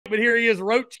but here he is,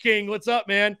 Roach King. What's up,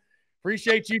 man?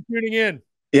 Appreciate you tuning in.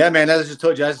 Yeah, man. As I just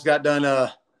told you, I just got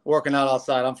done working out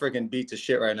outside. I'm freaking beat to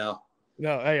shit right now.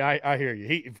 No, hey, I hear you.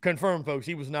 He confirmed, folks.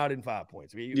 He was not in 5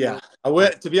 points. Yeah,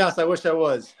 to be honest, I wish I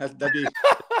was. That'd be.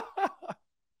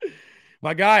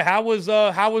 My guy, how was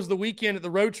the weekend at the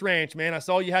Roach Ranch, man? I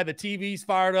saw you had the TVs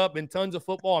fired up and tons of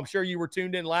football. I'm sure you were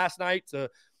tuned in last night to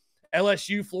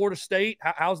LSU, Florida State.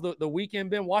 How's the weekend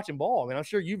been watching ball? I mean, I'm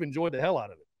sure you've enjoyed the hell out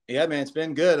of it. Yeah, man, it's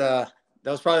been good. That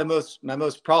was probably my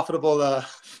most profitable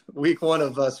week one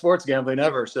of sports gambling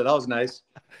ever. So that was nice.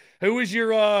 Who was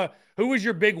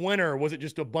your big winner? Or was it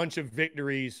just a bunch of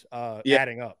victories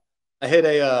adding up? I hit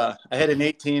an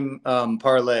 8-team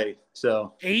parlay.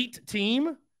 So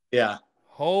 8-team? Yeah.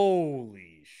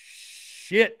 Holy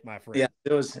shit, my friend. Yeah,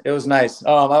 it was nice.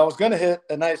 I was gonna hit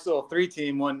a nice little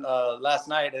 3-team one last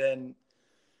night, and then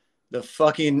the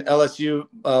fucking LSU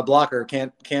blocker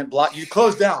can't block. You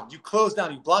close down. You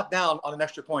block down on an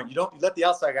extra point. You let the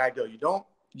outside guy go. You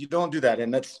don't do that.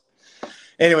 And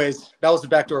anyways, that was the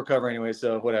backdoor cover anyway.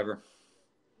 So whatever.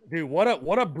 Dude,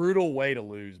 what a brutal way to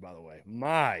lose, by the way.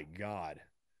 My God.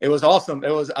 It was awesome.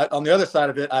 It was on the other side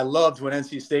of it. I loved when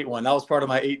NC State won. That was part of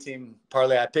my 8-team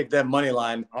parlay. I picked them money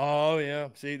line. Oh yeah.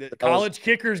 See, the college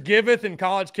kickers giveth and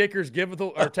college kickers giveth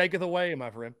or taketh away,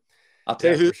 my friend. I'll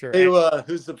tell you who's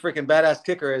the freaking badass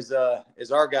kicker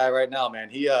is our guy right now, man.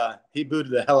 He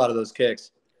booted the hell out of those kicks.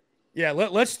 Yeah,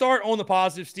 let's start on the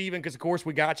positive, Steven, because, of course,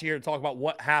 we got you here to talk about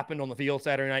what happened on the field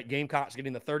Saturday night. Gamecocks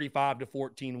getting the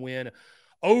 35-14 win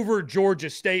over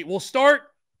Georgia State. We'll start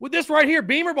with this right here,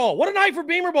 Beamer Ball. What a night for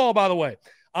Beamer Ball, by the way.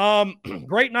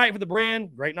 Great night for the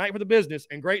brand, great night for the business,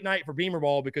 and great night for Beamer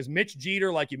Ball because Mitch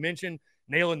Jeter, like you mentioned,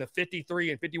 nailing the 53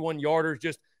 and 51 yarders,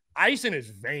 just ice in his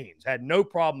veins, had no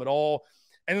problem at all.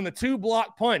 And then the 2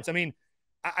 block punts. I mean,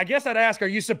 I guess I'd ask, are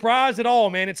you surprised at all,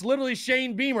 man? It's literally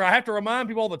Shane Beamer. I have to remind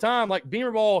people all the time, like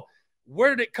Beamer Ball,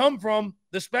 where did it come from?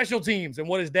 The special teams and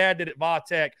what his dad did at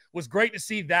Va-Tech was great to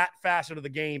see that facet of the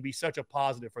game be such a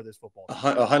positive for this football team.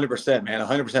 100%, man,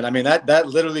 100%. I mean, that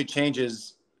literally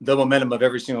changes the momentum of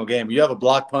every single game. You have a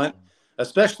block punt,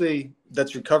 especially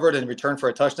that's recovered and returned for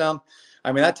a touchdown.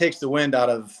 I mean, that takes the wind out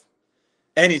of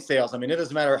any sales. I mean, it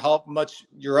doesn't matter how much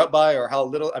you're up by or how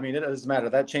little. I mean, it doesn't matter.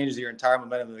 That changes your entire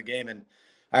momentum of the game. And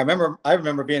I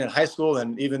remember being in high school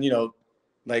and even,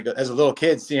 like as a little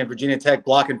kid, seeing Virginia Tech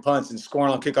blocking punts and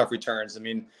scoring on kickoff returns. I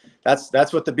mean, that's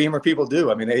what the Beamer people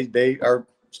do. I mean, they are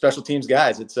special teams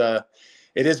guys. It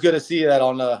is good to see that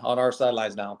on our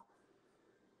sidelines now.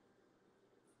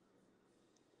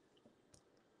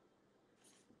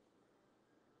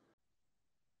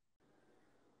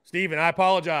 Steven, I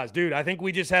apologize. Dude, I think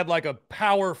we just had like a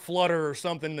power flutter or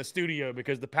something in the studio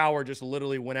because the power just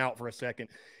literally went out for a second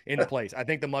into place. I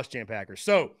think the Muschamp Packers.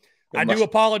 So I do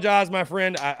apologize, my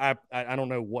friend. I don't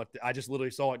know what – I just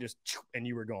literally saw it just – and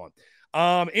you were gone.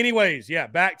 Anyways, yeah,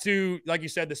 back to, like you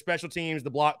said, the special teams,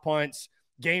 the block punts,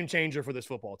 game changer for this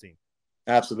football team.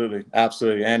 Absolutely.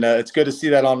 Absolutely. And it's good to see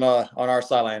that on our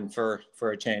sideline for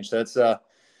a change. That's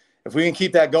if we can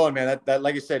keep that going, man, that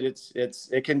like you said,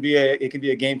 it can be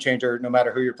a game changer no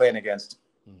matter who you're playing against.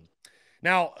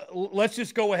 Now, let's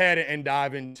just go ahead and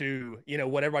dive into,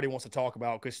 what everybody wants to talk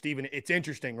about because, Steven, it's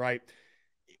interesting, right?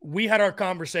 We had our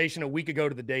conversation a week ago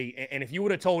to the date, and if you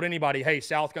would have told anybody, hey,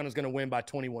 South Carolina is going to win by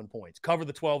 21 points, cover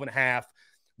the 12.5,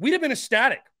 we'd have been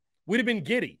ecstatic. We'd have been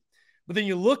giddy. But then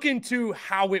you look into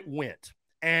how it went,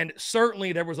 and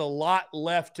certainly there was a lot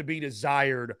left to be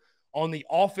desired on the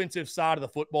offensive side of the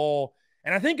football.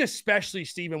 And I think especially,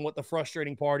 Steven, what the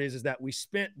frustrating part is that we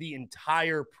spent the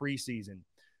entire preseason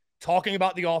talking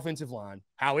about the offensive line,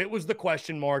 how it was the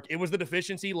question mark, it was the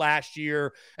deficiency last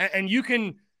year, and you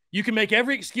can make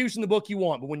every excuse in the book you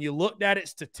want, but when you looked at it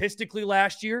statistically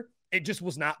last year, it just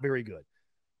was not very good.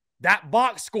 That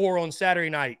box score on Saturday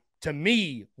night, to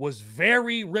me, was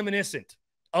very reminiscent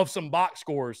of some box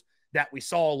scores that we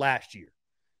saw last year.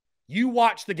 You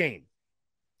watched the game.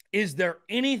 Is there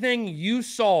anything you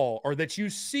saw or that you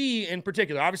see in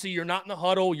particular? Obviously, you're not in the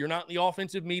huddle. You're not in the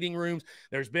offensive meeting rooms.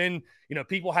 There's been,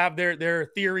 people have their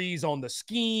theories on the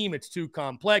scheme. It's too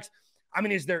complex. I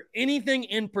mean, is there anything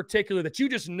in particular that you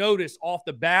just notice off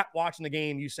the bat watching the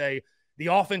game? You say the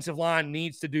offensive line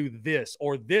needs to do this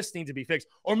or this needs to be fixed.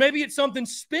 Or maybe it's something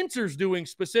Spencer's doing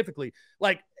specifically.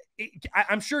 Like,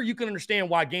 I'm sure you can understand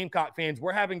why Gamecock fans,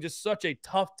 we're having just such a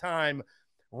tough time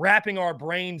wrapping our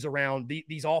brains around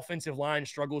these offensive line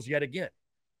struggles yet again.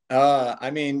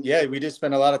 I mean, yeah, we did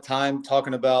spend a lot of time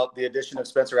talking about the addition of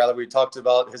Spencer Rattler. We talked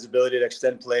about his ability to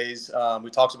extend plays. We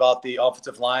talked about the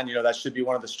offensive line. That should be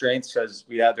one of the strengths because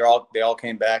they all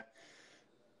came back.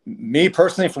 Me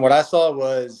personally, from what I saw,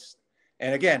 was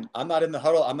And again, I'm not in the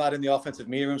huddle. I'm not in the offensive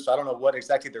meeting room, so I don't know what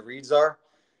exactly the reads are.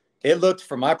 It looked,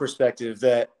 from my perspective,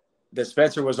 that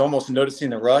Spencer was almost noticing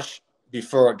the rush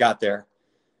before it got there,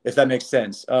 if that makes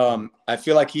sense. I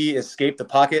feel like he escaped the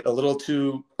pocket a little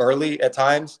too early at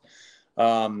times.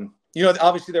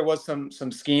 Obviously there was some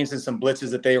schemes and some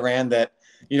blitzes that they ran that,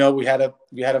 we had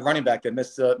a running back that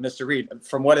missed a read.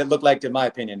 From what it looked like, in my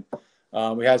opinion,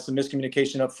 we had some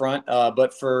miscommunication up front.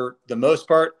 But for the most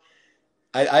part,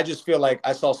 I just feel like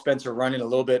I saw Spencer running a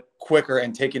little bit quicker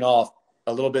and taking off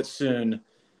a little bit soon,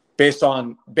 based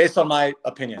on my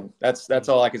opinion. That's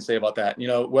all I can say about that.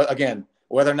 Again,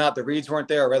 whether or not the reads weren't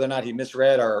there, or whether or not he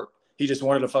misread, or he just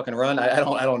wanted to fucking run, I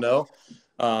don't know.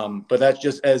 But that's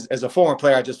just, as a former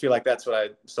player, I just feel like that's what I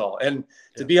saw. And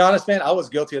to be honest, man, I was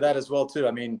guilty of that as well too.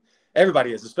 I mean,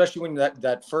 everybody is, especially when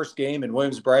that first game in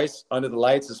Williams-Brice under the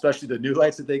lights, especially the new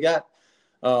lights that they got.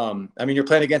 I mean, you're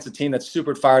playing against a team that's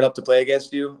super fired up to play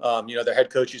against you. Their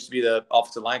head coach used to be the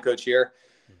offensive line coach here.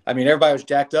 I mean, everybody was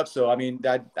jacked up. So, I mean,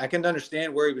 I can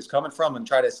understand where he was coming from and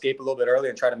try to escape a little bit early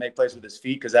and try to make plays with his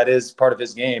feet, because that is part of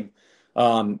his game.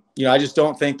 I just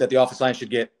don't think that the offensive line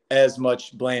should get as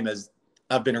much blame as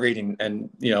I've been reading and,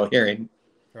 hearing.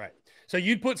 Right. So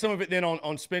you'd put some of it then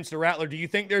on Spencer Rattler. Do you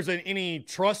think there's any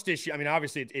trust issue? I mean,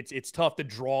 obviously it's tough to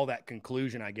draw that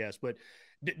conclusion, I guess, but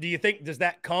do you think, does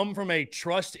that come from a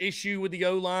trust issue with the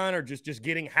O-line, or just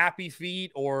getting happy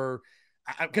feet? Or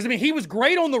because, I mean, he was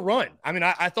great on the run. I mean,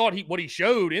 I thought what he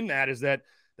showed in that is that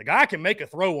the guy can make a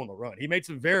throw on the run. He made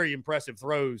some very impressive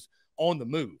throws on the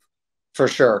move. For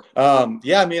sure. I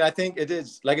mean, I think it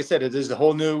is, like I said, it is a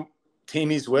whole new team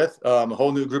he's with, a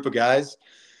whole new group of guys.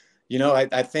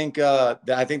 I think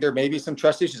there may be some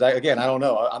trust issues. I don't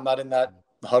know. I'm not in that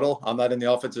huddle. I'm not in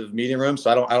the offensive meeting room,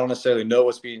 so I don't necessarily know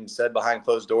what's being said behind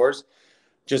closed doors.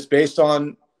 Just based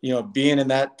on being in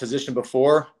that position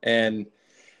before, and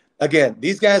again,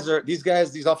 these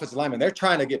offensive linemen, they're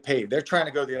trying to get paid. They're trying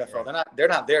to go to the NFL. They're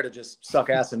not there to just suck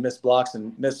ass and miss blocks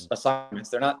and miss assignments.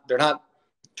 They're not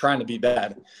trying to be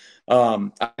bad.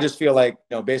 I just feel like,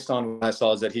 based on what I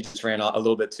saw, is that he just ran a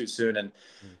little bit too soon. And,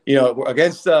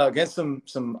 against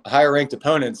some higher ranked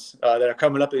opponents that are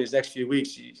coming up in these next few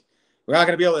weeks, we're not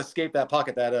going to be able to escape that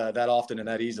pocket that often and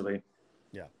that easily.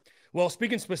 Yeah. Well,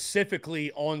 speaking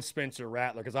specifically on Spencer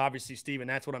Rattler, because obviously, Steven,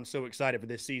 that's what I'm so excited for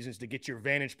this season, is to get your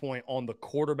vantage point on the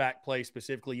quarterback play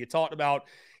specifically. You talked about,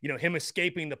 him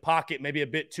escaping the pocket maybe a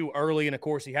bit too early. And of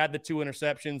course, he had the 2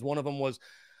 interceptions. One of them was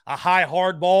a high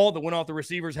hard ball that went off the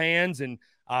receiver's hands and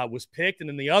was picked. And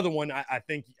then the other one, I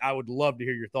think I would love to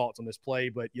hear your thoughts on this play,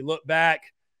 but you look back,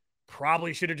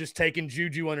 probably should have just taken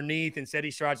Juju underneath. Instead,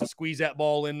 he tries to squeeze that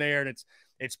ball in there, and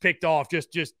it's picked off,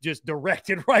 just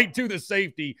directed right to the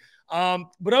safety.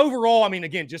 But overall, I mean,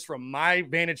 again, just from my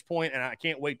vantage point, and I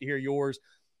can't wait to hear yours,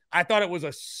 I thought it was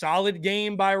a solid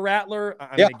game by Rattler.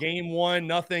 I mean, game one,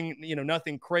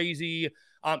 nothing crazy.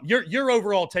 Your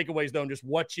overall takeaways, though, and just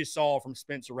what you saw from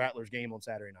Spencer Rattler's game on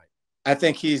Saturday night. I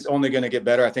think he's only going to get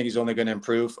better. I think he's only going to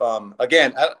improve.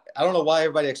 Again, I don't know why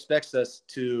everybody expects us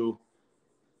to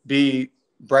be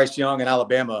Bryce Young in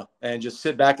Alabama and just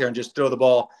sit back there and just throw the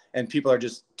ball and people are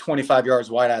just 25 yards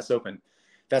wide ass open.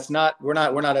 We're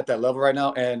not at that level right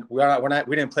now. And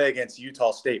we didn't play against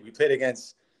Utah State. We played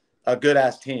against a good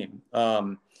ass team.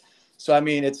 So I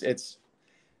mean,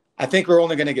 I think we're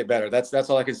only going to get better. That's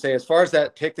all I can say. As far as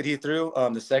that pick that he threw,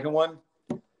 the second one,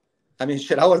 I mean,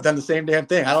 shit, I would have done the same damn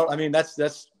thing. I know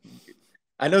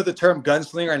the term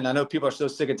gunslinger, and I know people are so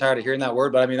sick and tired of hearing that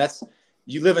word, but I mean,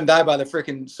 you live and die by the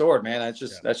freaking sword, man.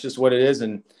 That's just what it is.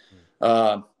 And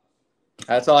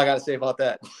that's all I got to say about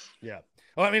that. Yeah.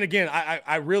 Well, I mean, again,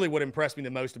 I really what impressed me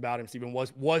the most about him, Steven,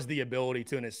 was the ability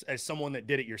to, and as someone that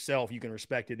did it yourself, you can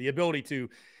respect it, the ability to,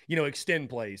 extend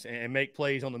plays and make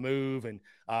plays on the move. And,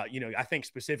 I think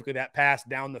specifically that pass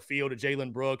down the field to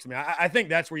Jalen Brooks. I mean, I think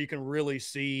that's where you can really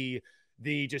see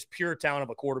the just pure talent of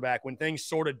a quarterback when things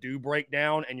sort of do break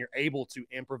down and you're able to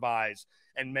improvise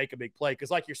and make a big play. Because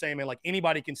like you're saying, man, like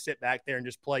anybody can sit back there and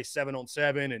just play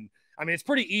 7-on-7. And, I mean, it's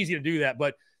pretty easy to do that.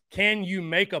 But can you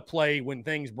make a play when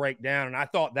things break down? And I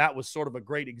thought that was sort of a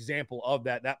great example of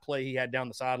that play he had down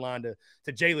the sideline to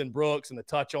Jalen Brooks and the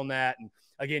touch on that. And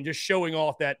again, just showing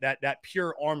off that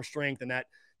pure arm strength and that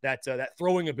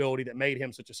throwing ability that made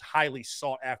him such a highly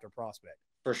sought after prospect.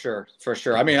 For sure.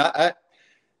 I mean,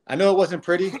 I know it wasn't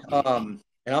pretty. And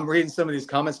I'm reading some of these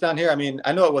comments down here. I mean,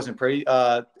 I know it wasn't pretty.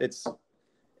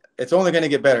 It's only going to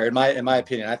get better in my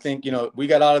opinion. I think, we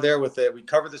got out of there with it. We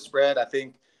covered the spread. I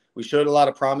think we showed a lot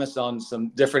of promise on some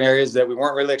different areas that we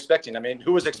weren't really expecting. I mean,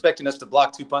 who was expecting us to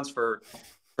block 2 punts for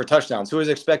touchdowns? Who was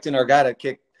expecting our guy to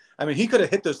kick? I mean, he could have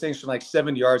hit those things from like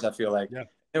 70 yards, I feel like. Yeah.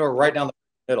 They were right down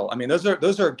the middle. I mean,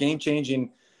 those are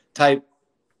game-changing type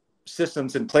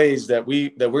systems and plays that we're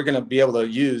going to be able to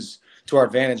use to our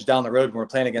advantage down the road when we're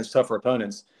playing against tougher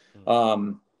opponents.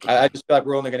 I just feel like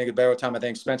we're only going to get better with time. I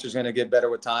think Spencer's going to get better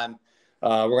with time.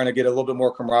 We're going to get a little bit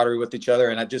more camaraderie with each other.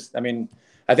 And I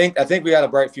think we got a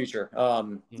bright future.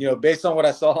 Based on what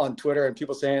I saw on Twitter and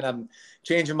people saying I'm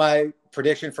changing my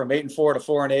prediction from 8-4 to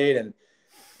 4-8. And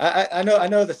I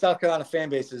know the South Carolina fan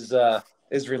base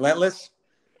is relentless.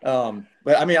 But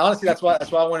I mean, honestly, that's why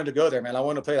I wanted to go there, man. I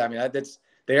wanted to play that. I mean,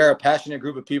 they are a passionate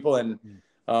group of people. And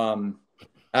I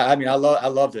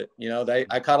loved it.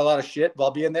 I caught a lot of shit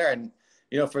while being there. And,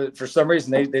 for some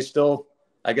reason, they still,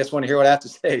 I guess, want to hear what I have to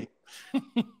say.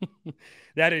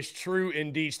 That is true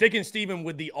indeed. Sticking, Stephen,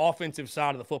 with the offensive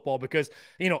side of the football, because,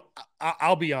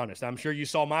 I'll be honest. I'm sure you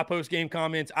saw my post-game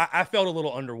comments. I felt a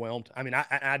little underwhelmed. I mean,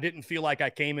 I didn't feel like I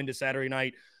came into Saturday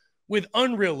night with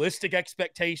unrealistic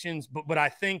expectations, but I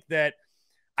think that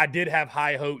I did have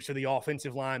high hopes of the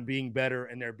offensive line being better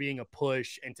and there being a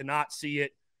push, and to not see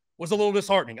it was a little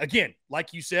disheartening. Again,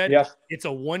 like you said, It's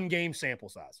a one-game sample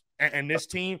size. And this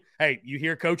team, hey, you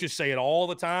hear coaches say it all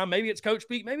the time. Maybe it's coach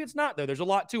speak, maybe it's not, though. There's a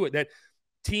lot to it that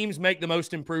teams make the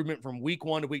most improvement from week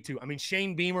 1 to week 2. I mean,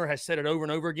 Shane Beamer has said it over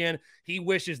and over again. He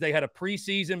wishes they had a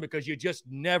preseason because you just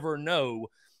never know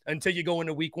until you go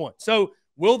into week 1. So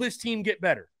will this team get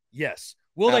better? Yes.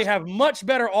 Will they have much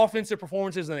better offensive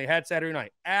performances than they had Saturday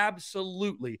night?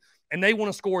 Absolutely. And they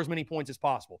want to score as many points as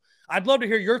possible. I'd love to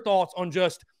hear your thoughts on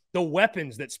just the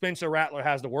weapons that Spencer Rattler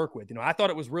has to work with. I thought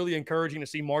it was really encouraging to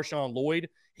see Marshawn Lloyd.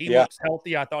 He looks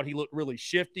healthy. I thought he looked really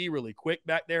shifty, really quick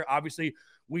back there. Obviously,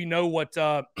 we know what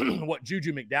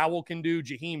Juju McDowell can do.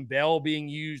 Jaheim Bell being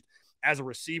used as a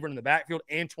receiver in the backfield.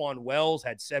 Antoine Wells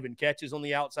had 7 catches on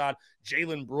the outside.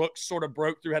 Jalen Brooks sort of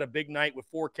broke through, had a big night with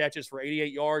 4 catches for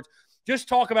 88 yards. Just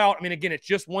talk about, again, it's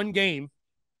just one game,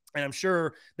 and I'm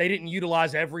sure they didn't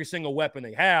utilize every single weapon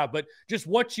they have, but just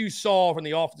what you saw from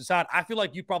the offensive side, I feel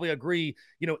like you probably agree,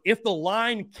 if the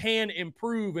line can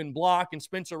improve and block and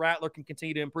Spencer Rattler can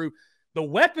continue to improve, the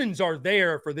weapons are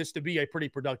there for this to be a pretty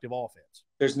productive offense.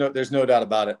 There's no doubt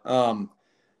about it.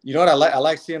 You know what I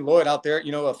like seeing Lloyd out there,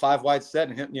 a 5 wide set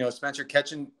and him, Spencer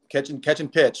catching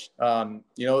pitch,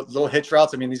 little hitch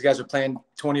routes. I mean, these guys are playing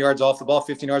 20 yards off the ball,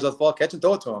 15 yards off the ball, catch and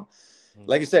throw it to him.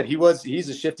 Like I said, he's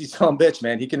a shifty son of a bitch,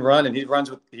 man. He can run and he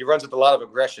runs with a lot of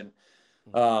aggression.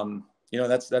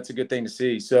 That's a good thing to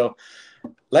see. So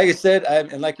like I said,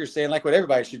 and like you're saying, like what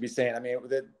everybody should be saying, I mean,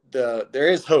 there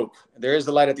is hope. There is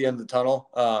the light at the end of the tunnel.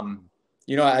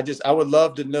 I would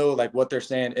love to know like what they're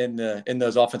saying in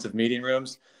those offensive meeting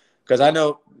rooms, because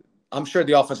I'm sure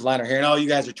the offensive line are hearing, "Oh, you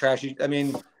guys are trashy." I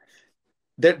mean,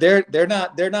 they're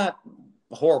not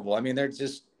horrible. I mean,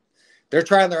 they're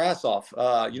trying their ass off.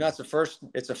 It's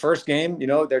a first game.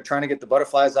 They're trying to get the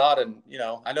butterflies out, and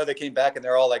I know they came back and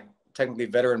they're all like technically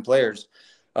veteran players,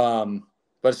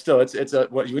 but still,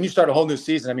 when you start a whole new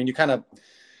season. I mean, you kind of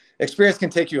experience can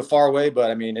take you a far away, but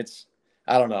I mean,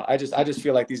 I don't know. I just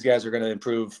feel like these guys are going to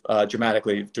improve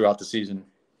dramatically throughout the season.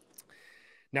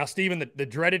 Now, Stephen, the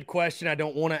dreaded question I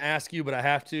don't want to ask you, but I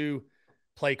have to.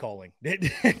 Play calling. Dude,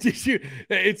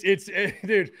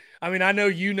 I mean, I know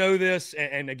you know this,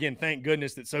 and again, thank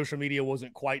goodness that social media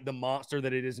wasn't quite the monster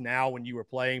that it is now when you were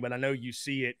playing, but I know you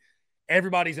see it.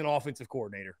 Everybody's an offensive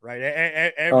coordinator, right?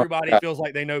 Everybody feels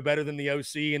like they know better than the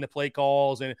OC and the play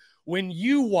calls. And when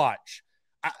you watch,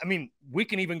 I mean, we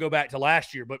can even go back to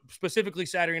last year, but specifically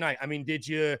Saturday night. I mean, do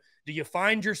you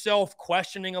find yourself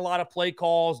questioning a lot of play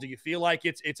calls? Do you feel like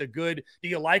it's a good? Do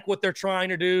you like what they're trying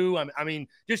to do? I mean,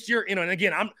 just and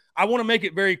again, I want to make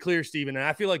it very clear, Stephen, and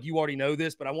I feel like you already know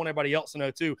this, but I want everybody else to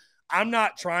know too. I'm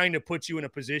not trying to put you in a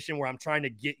position where I'm trying to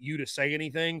get you to say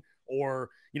anything or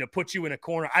put you in a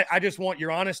corner. I just want your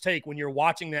honest take when you're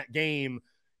watching that game.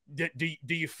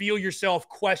 Do you feel yourself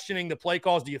questioning the play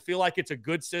calls? Do you feel like it's a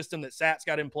good system that Sat's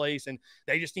got in place and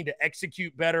they just need to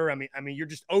execute better? I mean, your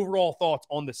just overall thoughts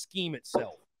on the scheme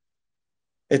itself.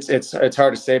 It's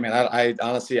hard to say, man. I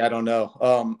honestly, I don't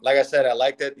know. Like I said, I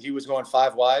like that he was going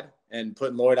 5 wide and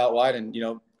putting Lloyd out wide, and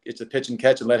it's a pitch and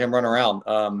catch and let him run around.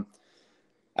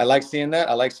 I like seeing that.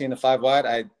 I like seeing the 5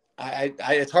 wide.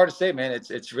 It's hard to say, man.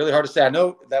 It's really hard to say. I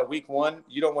know that week 1,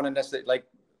 you don't want to necessarily, like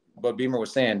what Beamer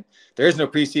was saying, there is no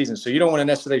preseason, so you don't want to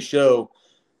necessarily show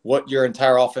what your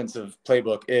entire offensive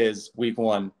playbook is week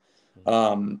 1.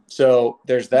 So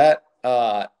there's that.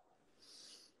 I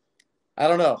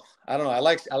don't know. I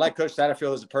like Coach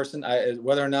Satterfield as a person.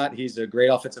 Whether or not he's a great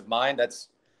offensive mind,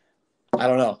 I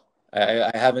don't know. I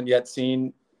haven't yet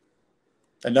seen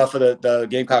enough of the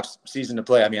Gamecocks season to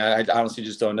play. I mean, I honestly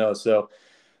just don't know. So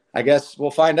I guess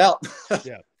we'll find out.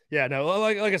 Yeah, no,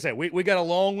 like I said, we got a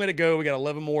long way to go. We got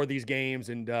 11 more of these games,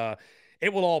 and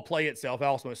it will all play itself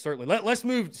out, most certainly. Let's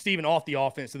move, Stephen, off the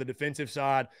offense to the defensive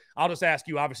side. I'll just ask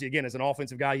you, obviously, again, as an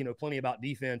offensive guy, you know plenty about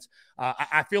defense.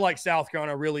 I feel like South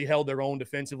Carolina really held their own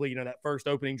defensively. You know, that first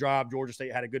opening drive, Georgia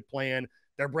State had a good plan.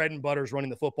 Their bread and butter is running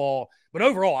the football. But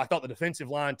overall, I thought the defensive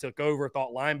line took over.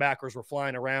 Thought linebackers were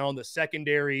flying around. The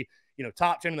secondary, you know,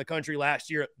 top 10 in the country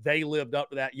last year, they lived up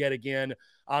to that yet again.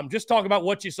 Just talk about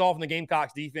what you saw from the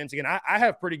Gamecocks defense. Again, I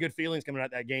have pretty good feelings coming out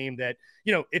of that game that,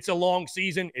 you know, it's a long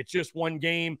season. It's just one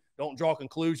game. Don't draw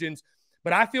conclusions.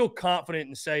 But I feel confident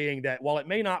in saying that while it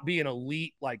may not be an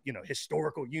elite, like, you know,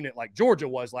 historical unit like Georgia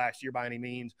was last year by any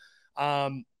means,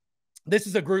 this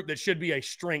is a group that should be a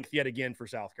strength yet again for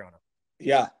South Carolina.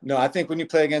 Yeah, no, I think when you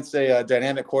play against a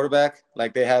dynamic quarterback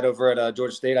like they had over at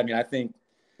Georgia State, I mean, I think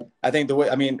the way,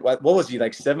 I mean, what was he,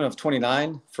 like 7 of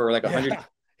 29 for like 100? Yeah.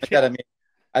 Like that? I mean,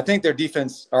 I think their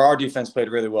defense, or our defense, played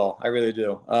really well. I really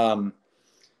do.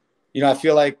 You know, I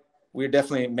feel like we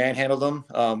definitely manhandled them.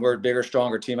 We're a bigger,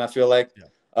 stronger team, I feel like.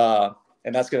 Yeah.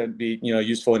 And that's going to be, you know,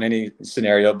 useful in any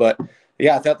scenario. But,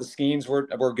 yeah, I thought the schemes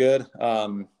were good.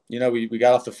 You know, we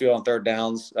got off the field on third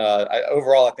downs.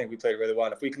 Overall, I think we played really well.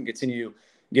 And if we can continue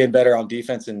getting better on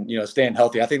defense and, you know, staying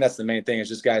healthy, I think that's the main thing is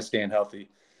just guys staying healthy.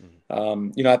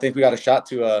 Mm-hmm. You know, I think we got a shot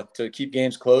to keep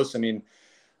games close. I mean,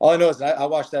 all I know is I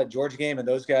watched that Georgia game, and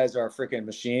those guys are a freaking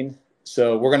machine.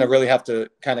 So we're going to really have to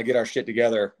kind of get our shit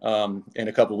together in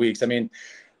a couple of weeks. I mean,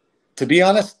 to be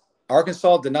honest,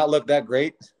 Arkansas did not look that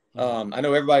great. I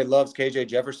know everybody loves KJ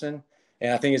Jefferson,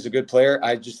 and I think he's a good player.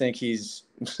 I just think he's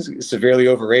severely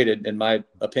overrated, in my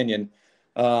opinion.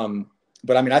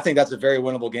 But, I mean, I think that's a very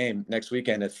winnable game next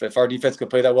weekend. If our defense can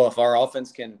play that well, if our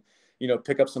offense can, you know,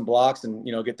 pick up some blocks and,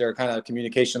 you know, get their kind of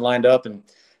communication lined up and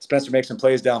Spencer makes some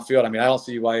plays downfield, I mean, I don't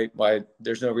see why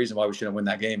there's no reason why we shouldn't win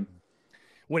that game.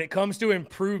 When it comes to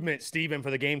improvement, Stephen,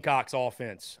 for the Gamecocks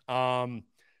offense,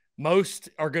 most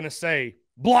are going to say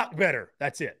block better.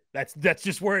 That's it. That's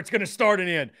just where it's going to start and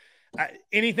end.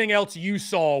 Anything else you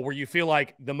saw where you feel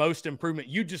like the most improvement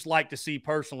you'd just like to see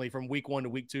personally from week 1 to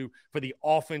week 2 for the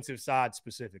offensive side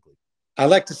specifically? I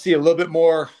like to see a little bit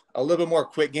more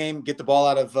quick game, get the ball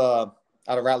out of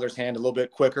Rattler's hand a little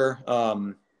bit quicker,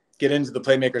 get into the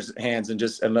playmakers' hands and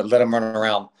let them run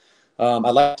around. I'd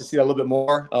like to see that a little bit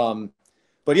more.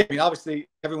 But yeah, I mean, obviously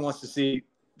everyone wants to see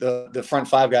the front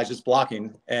 5 guys just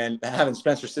blocking and having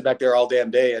Spencer sit back there all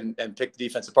damn day and pick the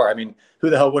defense apart. I mean, who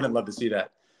the hell wouldn't love to see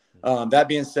that? That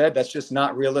being said, that's just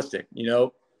not realistic. You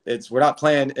know, we're not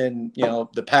playing in, you know,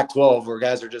 the Pac-12 where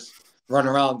guys are just running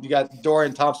around. You got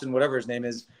Dorian Thompson, whatever his name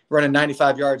is, running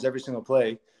 95 yards every single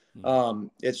play.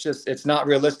 It's not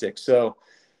realistic. So,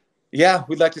 yeah,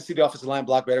 we'd like to see the offensive line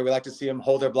block better. We'd like to see them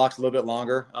hold their blocks a little bit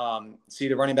longer. See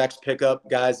the running backs pick up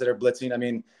guys that are blitzing. I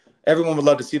mean, everyone would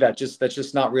love to see that. That's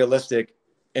just not realistic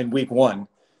in week 1.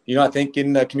 You know, I think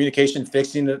in the communication,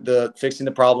 fixing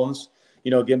the problems, you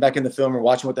know, getting back in the film and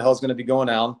watching what the hell is going to be going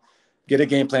on, get a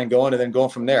game plan going, and then going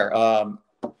from there.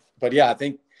 But yeah, I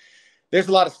think there's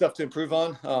a lot of stuff to improve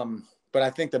on. But I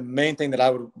think the main thing that I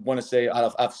would want to say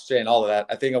out of saying all of that,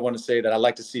 I think I want to say that I'd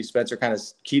like to see Spencer kind of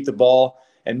keep the ball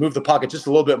and move the pocket just a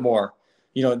little bit more.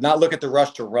 You know, not look at the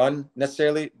rush to run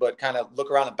necessarily, but kind of look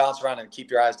around and bounce around and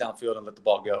keep your eyes downfield and let the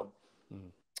ball go.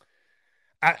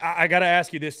 I got to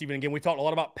ask you this, Stephen. Again, we talked a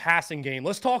lot about passing game.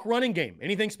 Let's talk running game.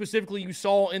 Anything specifically you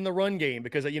saw in the run game?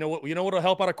 Because you know what'll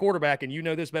help out a quarterback, and you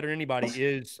know this better than anybody,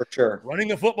 is for sure running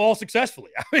the football successfully.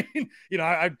 I mean, you know,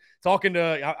 I've talked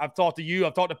to you.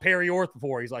 I've talked to Perry Orth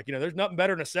before. He's like, you know, there's nothing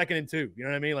better than a 2nd and 2. You know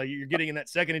what I mean? Like you're getting in that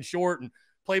 2nd and short, and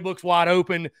playbook's wide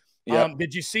open. Yep.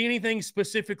 Did you see anything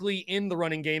specifically in the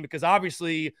running game? Because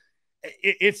obviously,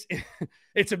 it's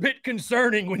a bit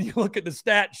concerning when you look at the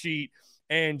stat sheet.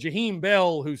 And Jaheim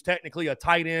Bell, who's technically a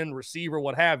tight end, receiver,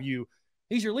 what have you,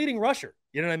 he's your leading rusher.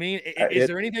 You know what I mean? Is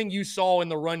there anything you saw in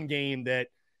the run game that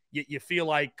you feel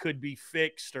like could be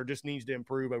fixed or just needs to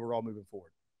improve overall moving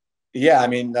forward? Yeah, I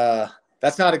mean,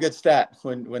 that's not a good stat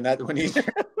when he's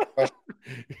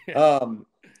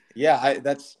yeah, I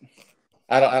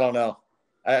don't know.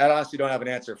 I honestly don't have an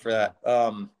answer for that.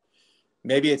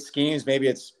 Maybe it's schemes, maybe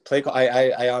it's play call.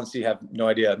 I honestly have no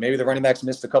idea. Maybe the running backs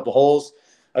missed a couple holes.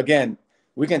 Again,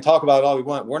 we can talk about it all we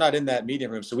want. We're not in that meeting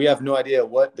room, so we have no idea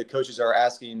what the coaches are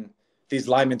asking these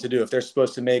linemen to do. If they're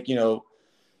supposed to make, you know,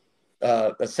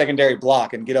 a secondary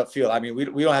block and get upfield. I mean, we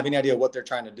don't have any idea what they're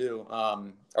trying to do,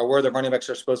 or where the running backs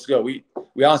are supposed to go. We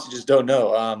honestly just don't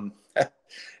know.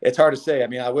 It's hard to say. I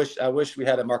mean, I wish we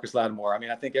had a Marcus Lattimore. I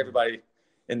mean, I think everybody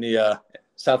in the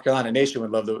South Carolina nation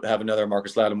would love to have another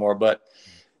Marcus Lattimore, but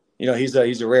you know, he's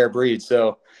a rare breed.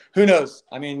 So who knows?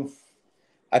 I mean,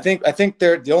 I think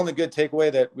they're the only good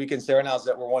takeaway that we can say right now is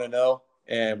that we're 1-0,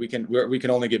 and we can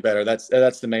only get better. That's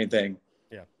the main thing.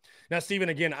 Yeah. Now, Stephen,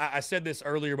 again, I said this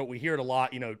earlier, but we hear it a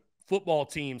lot. Football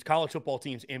teams, college football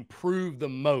teams improve the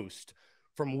most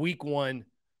from week 1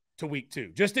 to week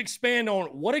 2. Just expand on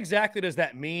what exactly does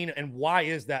that mean, and why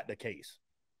is that the case?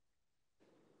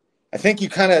 I think you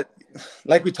kind of,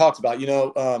 like we talked about,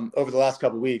 over the last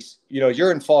couple of weeks,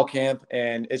 you're in fall camp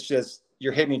and it's just,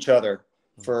 you're hitting each other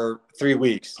for 3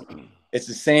 weeks. It's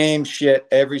the same shit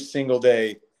every single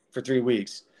day for 3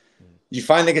 weeks. You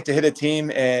finally get to hit a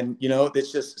team and,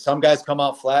 it's just some guys come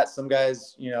out flat. Some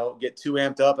guys, get too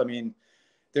amped up. I mean,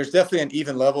 there's definitely an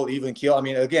even level, even keel. I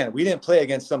mean, again, we didn't play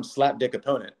against some slapdick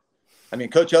opponent. I mean,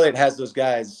 Coach Elliott has those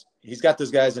guys. He's got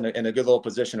those guys in a good little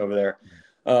position over there.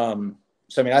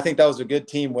 So, I mean, I think that was a good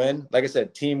team win. Like I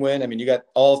said, team win. I mean, you got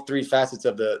all 3 facets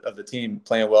of the team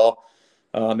playing well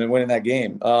and winning that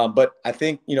game. But I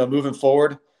think, moving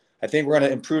forward, I think we're going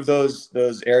to improve those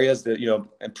areas that,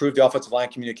 improve the offensive line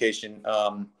communication.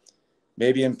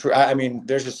 Maybe improve. I mean,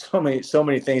 there's just so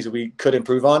many things that we could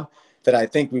improve on that I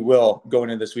think we will going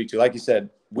into this week 2. Like you said,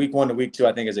 week 1 to week 2,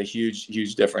 I think is a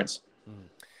huge difference.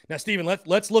 Now, Stephen,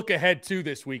 let's look ahead to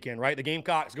this weekend, right? The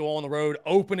Gamecocks go on the road,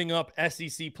 opening up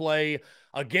SEC play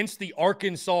against the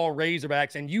Arkansas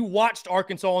Razorbacks. And you watched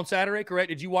Arkansas on Saturday, correct?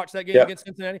 Did you watch that game against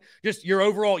Cincinnati? Just your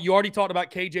overall, you already talked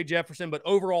about KJ Jefferson, but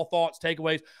overall thoughts,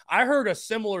 takeaways. I heard a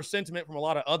similar sentiment from a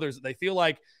lot of others that they feel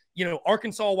like,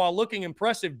 Arkansas, while looking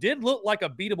impressive, did look like a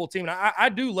beatable team. And I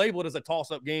do label it as a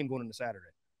toss-up game going into Saturday.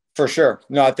 For sure.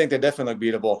 No, I think they definitely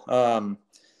look beatable.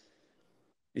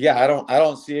 Yeah, I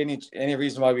don't see any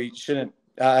reason why we shouldn't.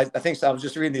 I think so. I was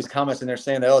just reading these comments and they're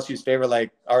saying that LSU's favorite,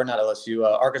 or not LSU,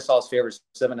 Arkansas's favorite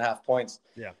 7.5 points.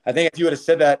 Yeah. I think if you would have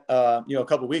said that, a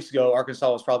couple of weeks ago, Arkansas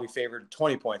was probably favored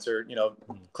 20 points or,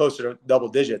 closer to double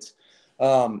digits.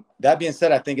 That being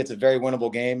said, I think it's a very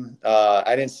winnable game.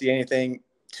 I didn't see anything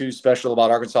too special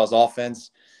about Arkansas's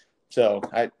offense. So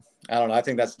I don't know. I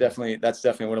think that's definitely a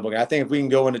winnable game. I think if we can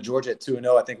go into Georgia at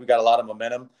 2-0, I think we got a lot of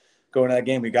momentum. Going to that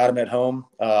game, we got them at home.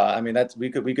 I mean, we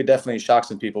could definitely shock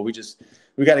some people. We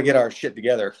got to get our shit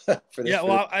together for this. Yeah,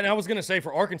 well, and I was going to say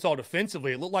for Arkansas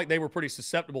defensively, it looked like they were pretty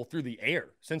susceptible through the air.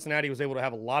 Cincinnati was able to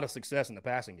have a lot of success in the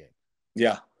passing game.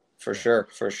 Yeah, for sure.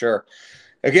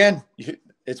 Again,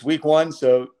 it's week 1,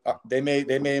 so they may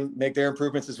make their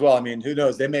improvements as well. I mean, who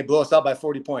knows? They may blow us out by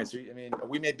 40 points. I mean,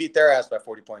 we may beat their ass by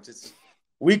 40 points. It's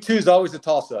week 2 is always a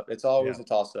toss-up. It's always a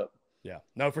toss-up. Yeah,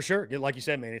 no, for sure. Like you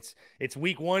said, man, it's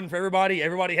week 1 for everybody.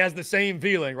 Everybody has the same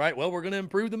feeling, right? Well, we're going to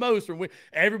improve the most.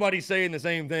 Everybody's saying the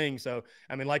same thing. So,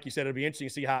 I mean, like you said, it'll be interesting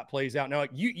to see how it plays out. Now,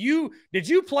 did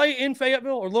you play in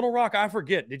Fayetteville or Little Rock? I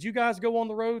forget. Did you guys go on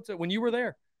the road when you were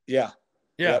there? Yeah.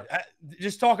 Yeah. Yep.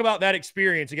 Just talk about that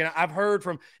experience. Again, I've heard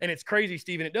from, and it's crazy,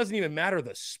 Stephen, it doesn't even matter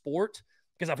the sport,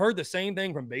 because I've heard the same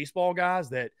thing from baseball guys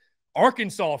that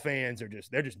Arkansas fans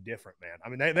they're just different, man. I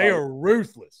mean, they are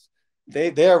ruthless.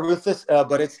 They are ruthless,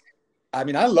 but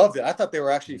I loved it. I thought they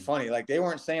were actually funny. Like, they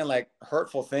weren't saying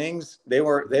hurtful things. They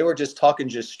were just talking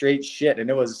just straight shit, and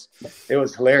it was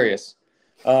hilarious.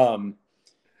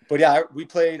 But yeah,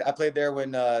 I played there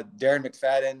when Darren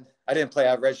McFadden. I didn't play.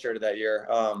 I redshirted that year.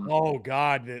 Oh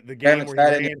God, the game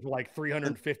where he ran for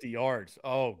 350 yards.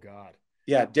 Oh God.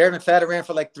 Yeah, Darren McFadden ran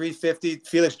for 350.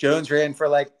 Felix Jones ran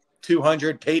for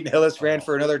 200. Peyton Hillis ran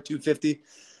for another 250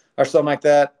 or something like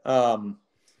that.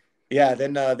 Yeah,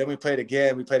 then we played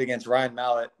again. We played against Ryan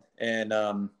Mallett, and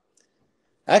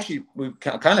actually we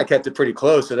kind of kept it pretty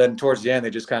close. So then towards the end, they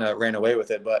just kind of ran away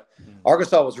with it. But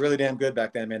Arkansas was really damn good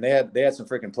back then, man. They had some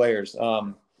freaking players.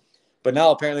 But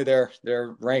now apparently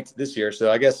they're ranked this year. So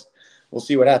I guess we'll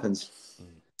see what happens.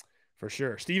 For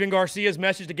sure. Stephen Garcia's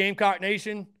message to Gamecock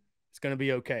Nation: it's going to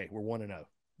be okay. We're 1-0.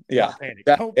 Yeah.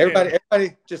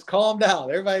 Everybody just calm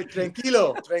down. Everybody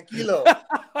tranquilo.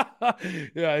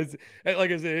 Yeah, it's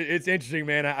like I said, it's interesting,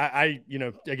 man. I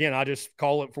again, I just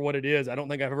call it for what it is. I don't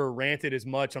think I've ever ranted as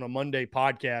much on a Monday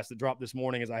podcast that dropped this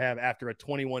morning as I have after a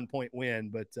 21-point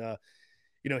win. But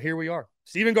here we are.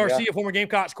 Stephen Garcia, former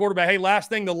Gamecocks quarterback. Hey, last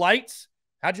thing, the lights.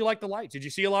 How'd you like the lights? Did you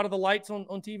see a lot of the lights on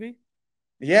TV?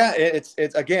 Yeah, it's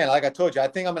again, like I told you, I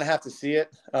think I'm gonna have to see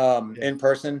it in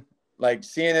person. Like,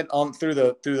 seeing it through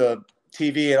the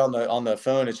TV and on the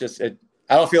phone, it's just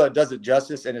I don't feel it does it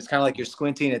justice, and it's kind of like you're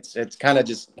squinting. It's kind of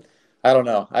just, I don't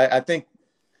know. I think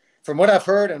from what I've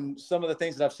heard and some of the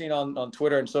things that I've seen on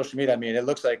Twitter and social media, I mean,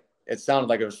 it sounded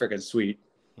like it was freaking sweet.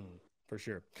 For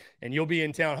sure. And you'll be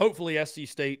in town. Hopefully SC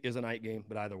State is a night game,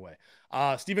 but either way.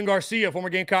 Stephen Garcia, former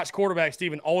Gamecocks quarterback.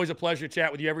 Stephen, always a pleasure to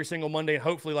chat with you every single Monday. And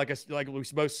hopefully, like we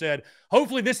both said,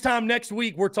 hopefully this time next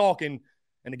week we're talking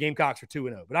and the Gamecocks are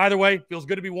 2-0. But either way, feels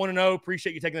good to be 1-0.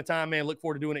 Appreciate you taking the time, man. Look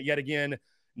forward to doing it yet again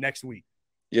next week.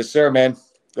 Yes, sir, man.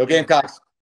 Go Gamecocks.